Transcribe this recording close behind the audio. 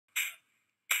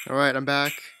Alright, I'm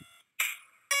back.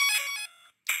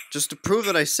 Just to prove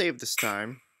that I saved this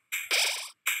time.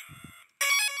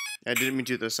 I didn't mean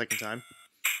to do this second time.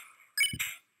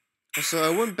 So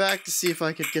I went back to see if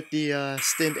I could get the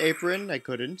stained apron. I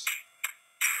couldn't.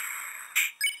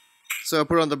 So I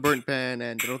put on the burnt pan,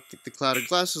 and I don't think the clouded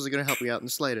glasses are going to help me out in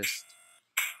the slightest.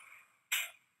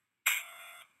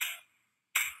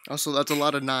 Also, that's a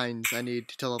lot of 9s I need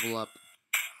to level up.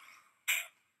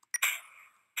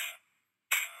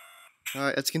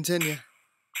 Alright, let's continue.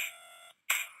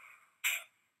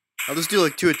 I'll just do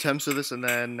like 2 attempts of this, and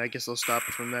then I guess I'll stop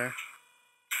it from there.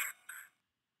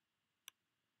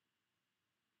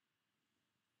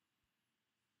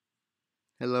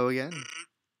 Hello again.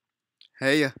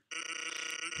 Hey,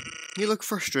 you look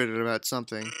frustrated about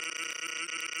something.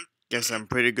 Guess I'm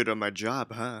pretty good on my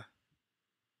job, huh?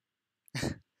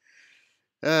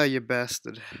 Ah, you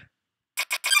bastard.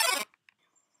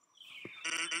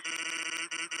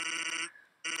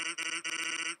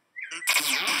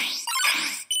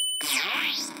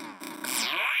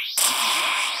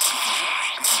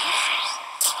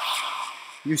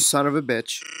 You son of a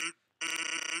bitch.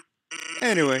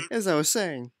 Anyway, as I was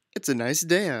saying, it's a nice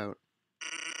day out.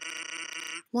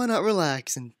 Why not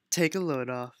relax and take a load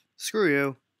off? Screw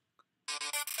you.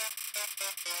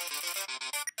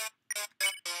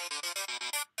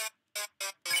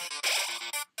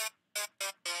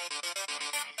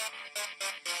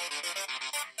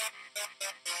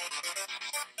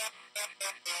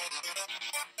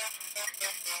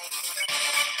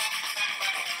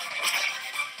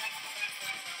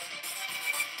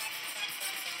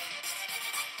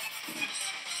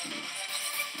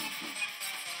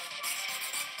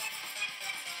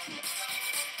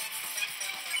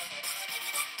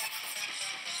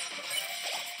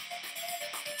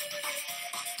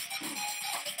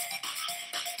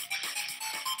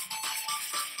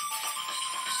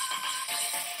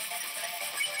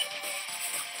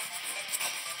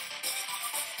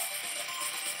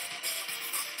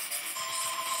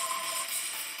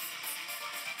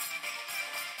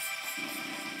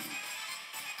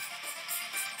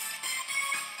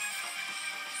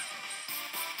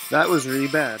 That was really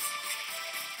bad.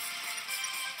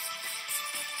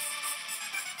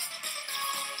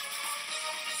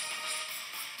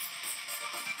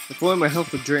 If only my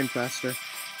health would drain faster.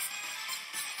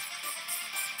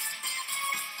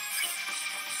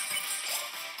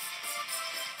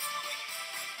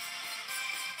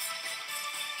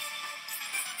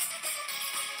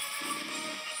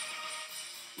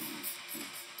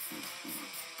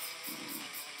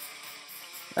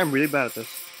 I'm really bad at this.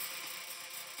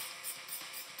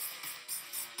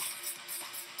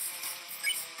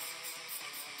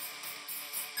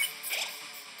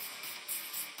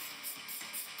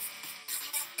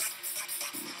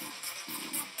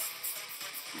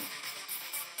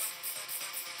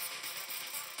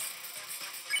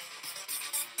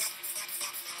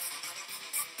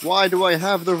 Why do I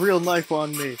have the real knife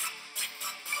on me?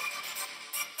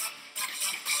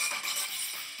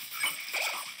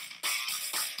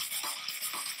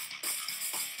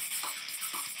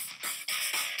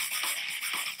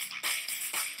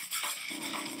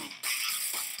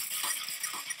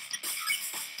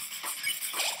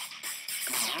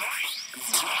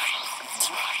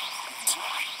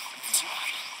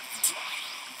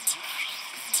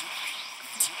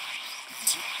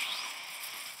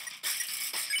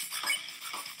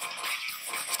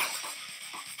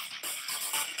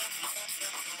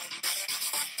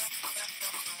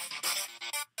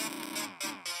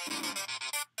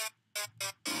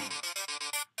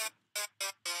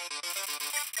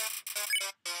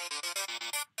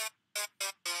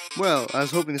 Well, I was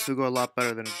hoping this would go a lot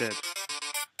better than it did.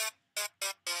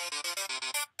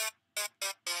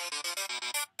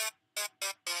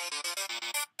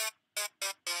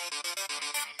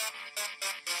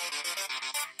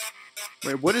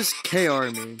 Wait, what does KR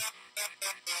mean?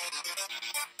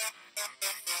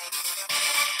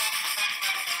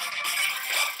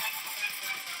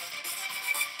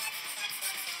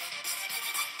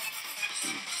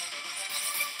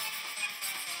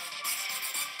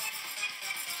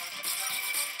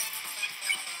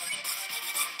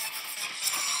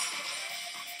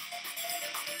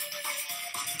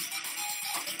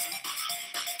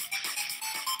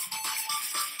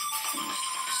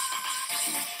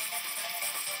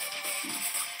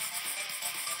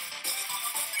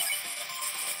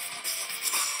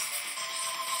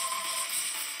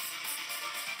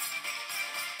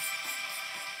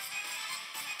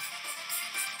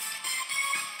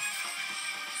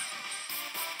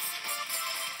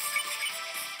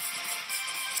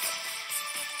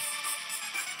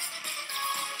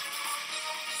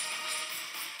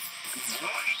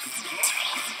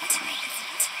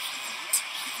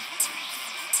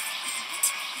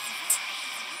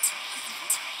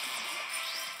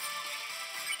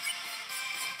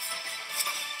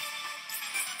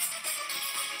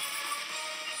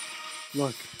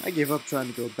 Look, I gave up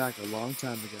trying to go back a long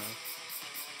time ago.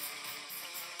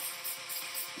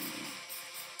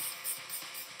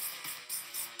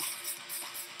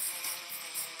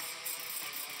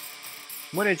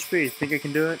 One HP, think I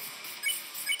can do it?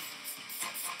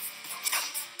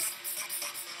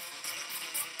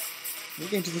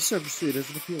 Getting to the surface too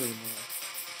doesn't appeal anymore.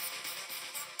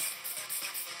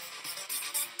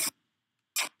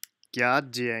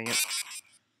 God dang it.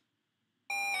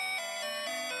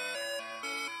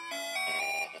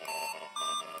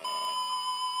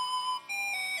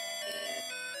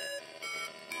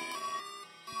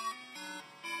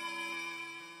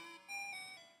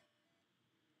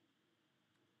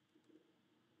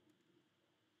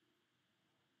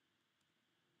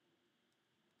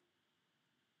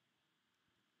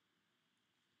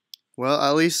 Well,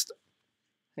 at least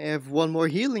I have one more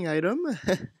healing item.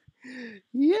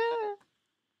 Yeah.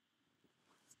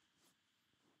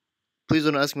 Please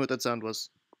don't ask me what that sound was.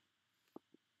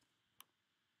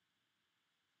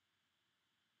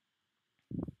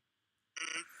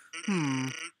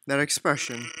 That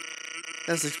expression.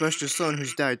 That's the expression of someone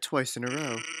who's died twice in a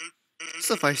row.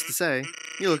 Suffice to say,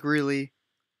 you look really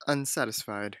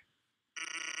unsatisfied.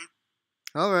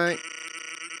 Alright.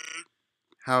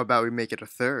 How about we make it a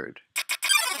third?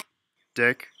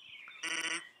 Dick.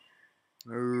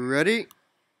 Ready?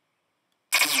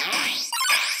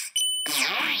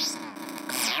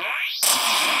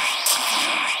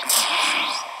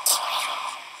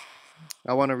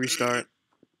 I want to restart.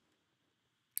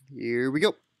 Here we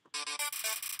go.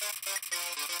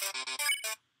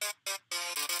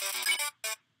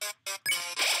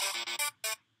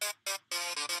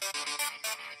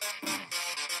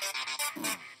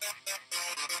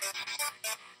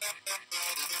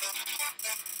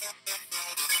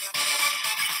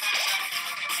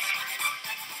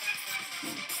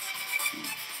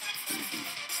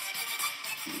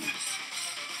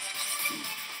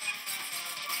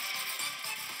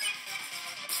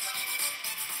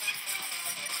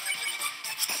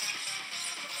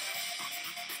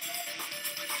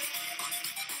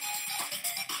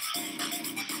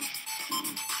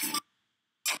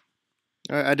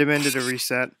 Alright, I demanded a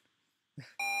reset.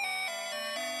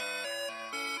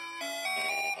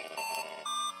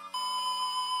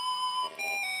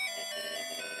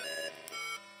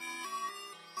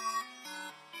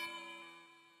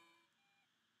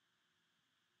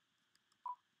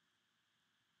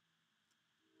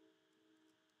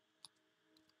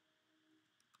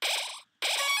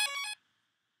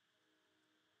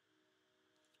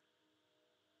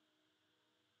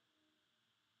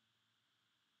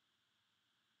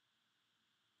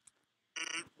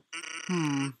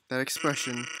 That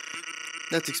expression.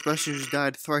 That expression just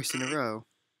died thrice in a row.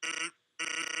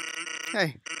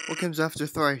 Hey, what comes after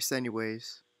thrice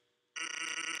anyways?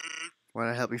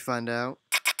 Wanna help me find out?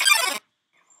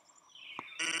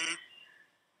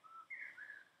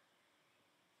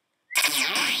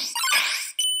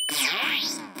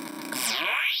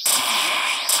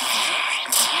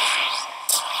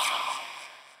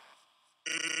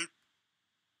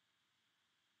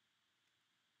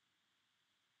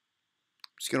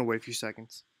 Just gonna wait a few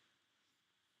seconds.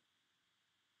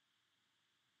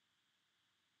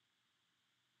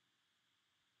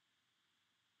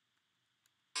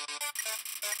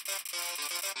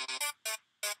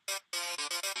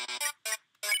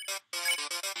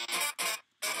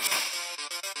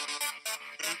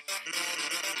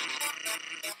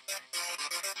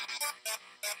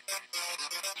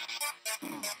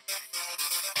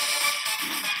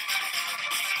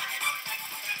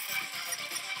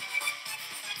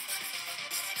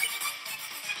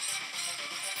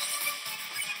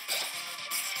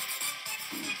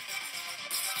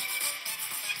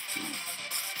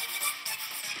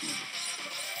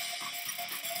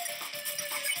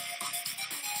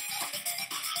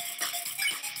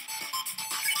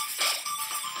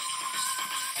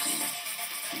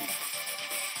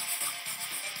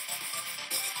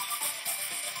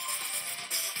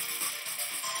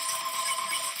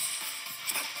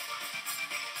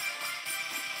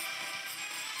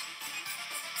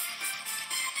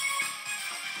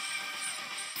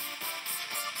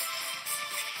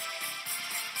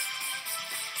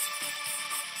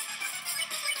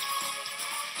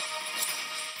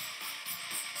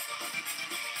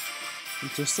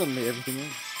 Until suddenly everything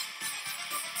ends.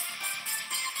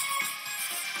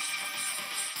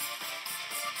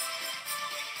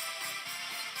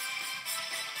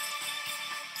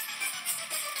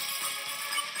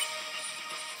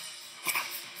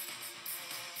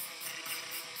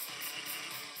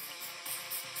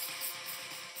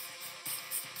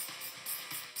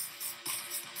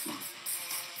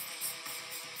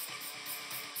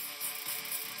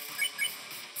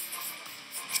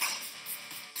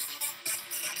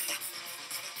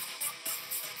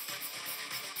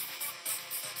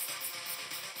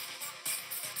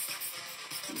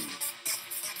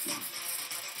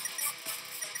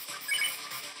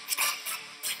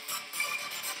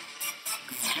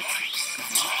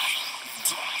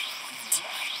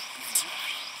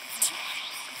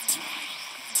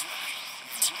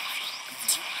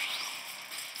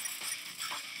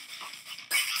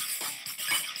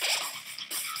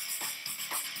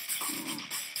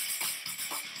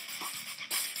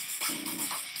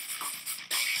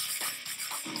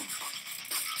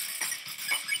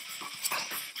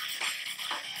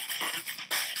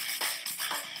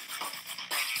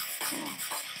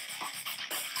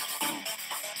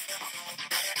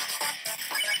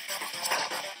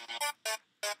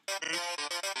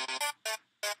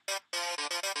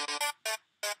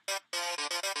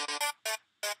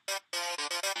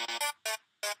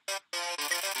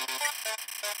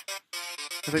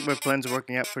 I think my plan's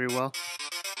working out pretty well.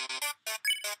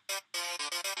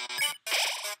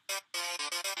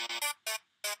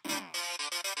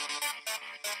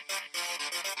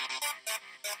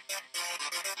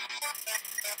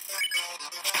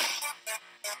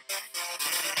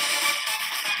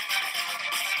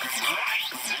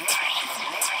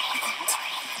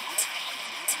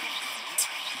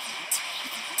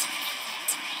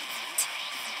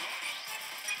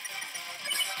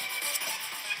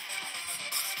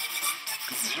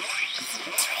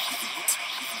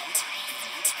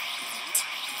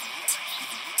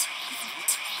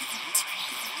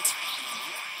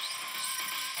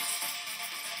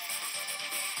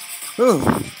 Ooh,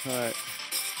 alright.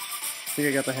 I think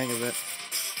I got the hang of it.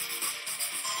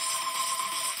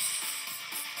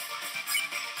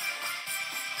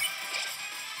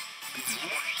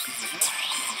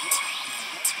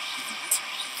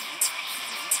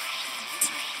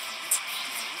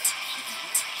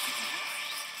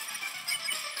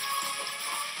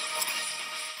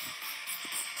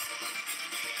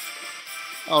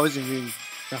 Oh, isn't being.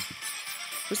 Oh.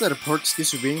 Was that a poor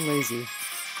excuse for being lazy?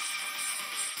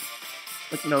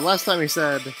 Like, no, last time he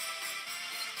said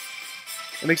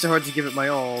it makes it hard to give it my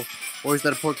all, or is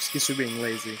that a poor excuse for being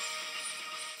lazy?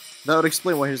 That would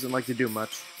explain why he doesn't like to do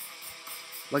much.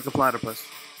 Like a platypus.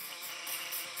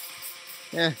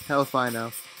 Hell if I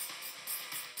know.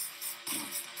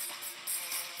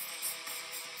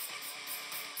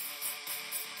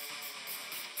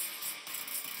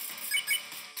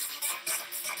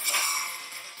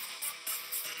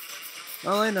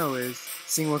 All I know is,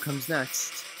 seeing what comes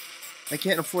next, I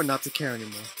can't afford not to care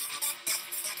anymore.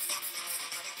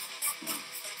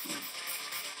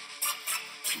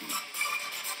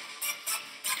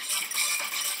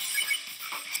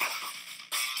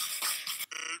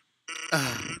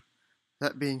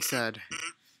 That being said,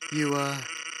 you,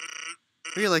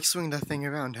 really like swinging that thing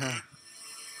around, huh?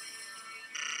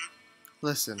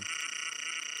 Listen,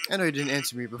 I know you didn't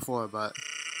answer me before, but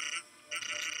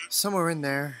somewhere in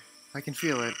there, I can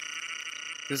feel it.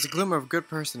 There's a glimmer of a good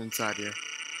person inside you.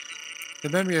 The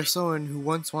memory of someone who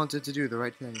once wanted to do the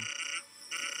right thing.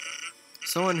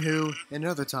 Someone who, in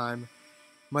another time,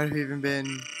 might have even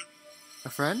been a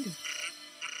friend?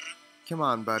 Come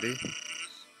on, buddy.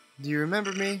 Do you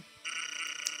remember me?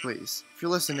 Please, if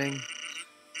you're listening,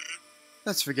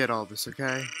 let's forget all this,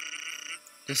 okay?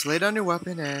 Just lay down your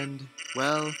weapon and,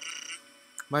 well,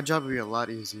 my job will be a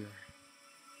lot easier.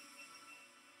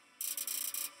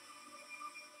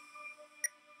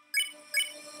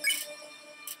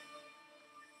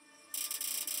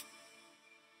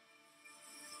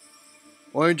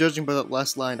 Only judging by that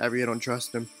last line, I really don't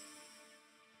trust him.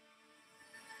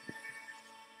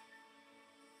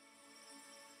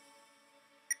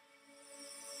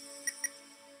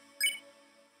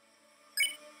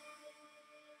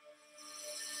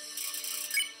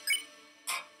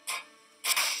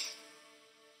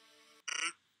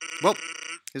 Well,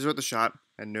 he's worth a shot.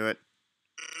 I knew it.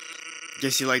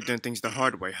 Guess you like doing things the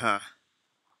hard way, huh?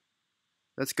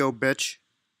 Let's go, bitch.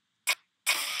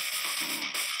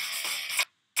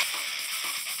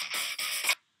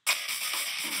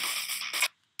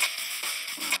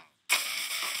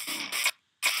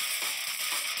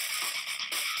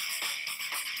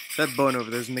 That bone over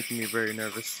there is making me very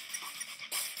nervous.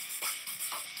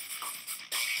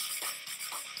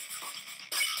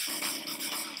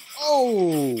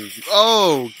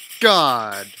 Oh,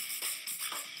 God.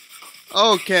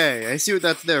 Okay, I see what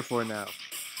that's there for now.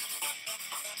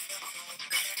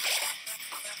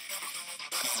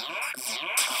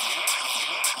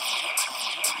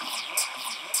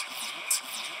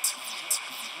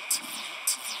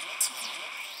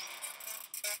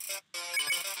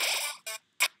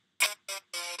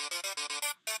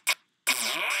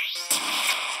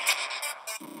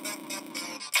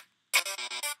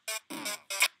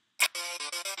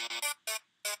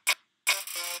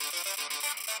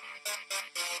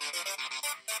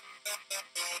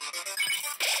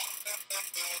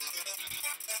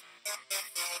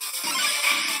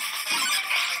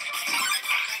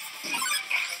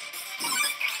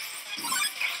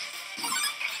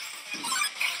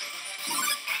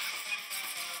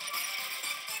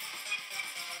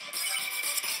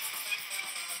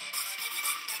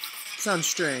 Sounds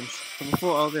strange, but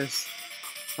before all this,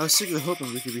 I was secretly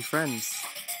hoping we could be friends.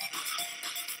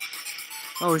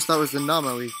 I always thought it was the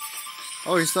anomaly. I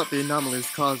always thought the anomaly was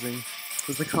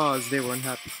the cause they were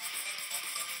unhappy.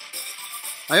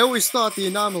 I always thought the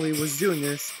anomaly was doing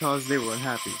this cause they were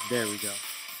unhappy. There we go.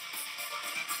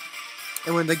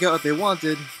 And when they got what they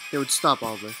wanted, they would stop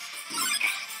all this.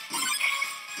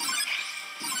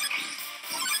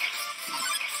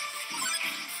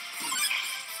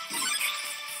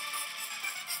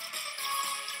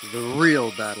 The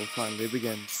real battle finally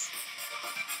begins.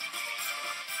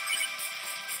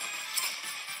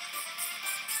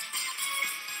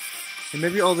 And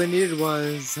maybe all they needed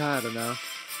was, I don't know,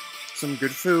 some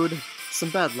good food,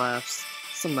 some bad laughs,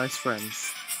 some nice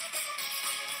friends.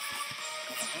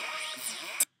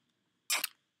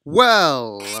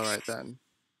 Well, alright then.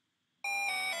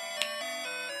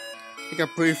 I got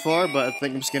pretty far, but I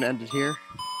think I'm just gonna end it here.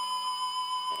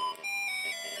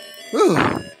 Whew!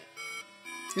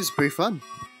 This is pretty fun.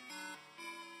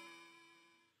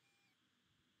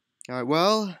 Alright,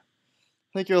 well,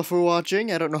 thank you all for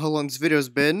watching. I don't know how long this video's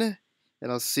been,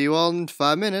 and I'll see you all in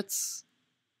 5 minutes.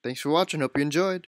 Thanks for watching, hope you enjoyed.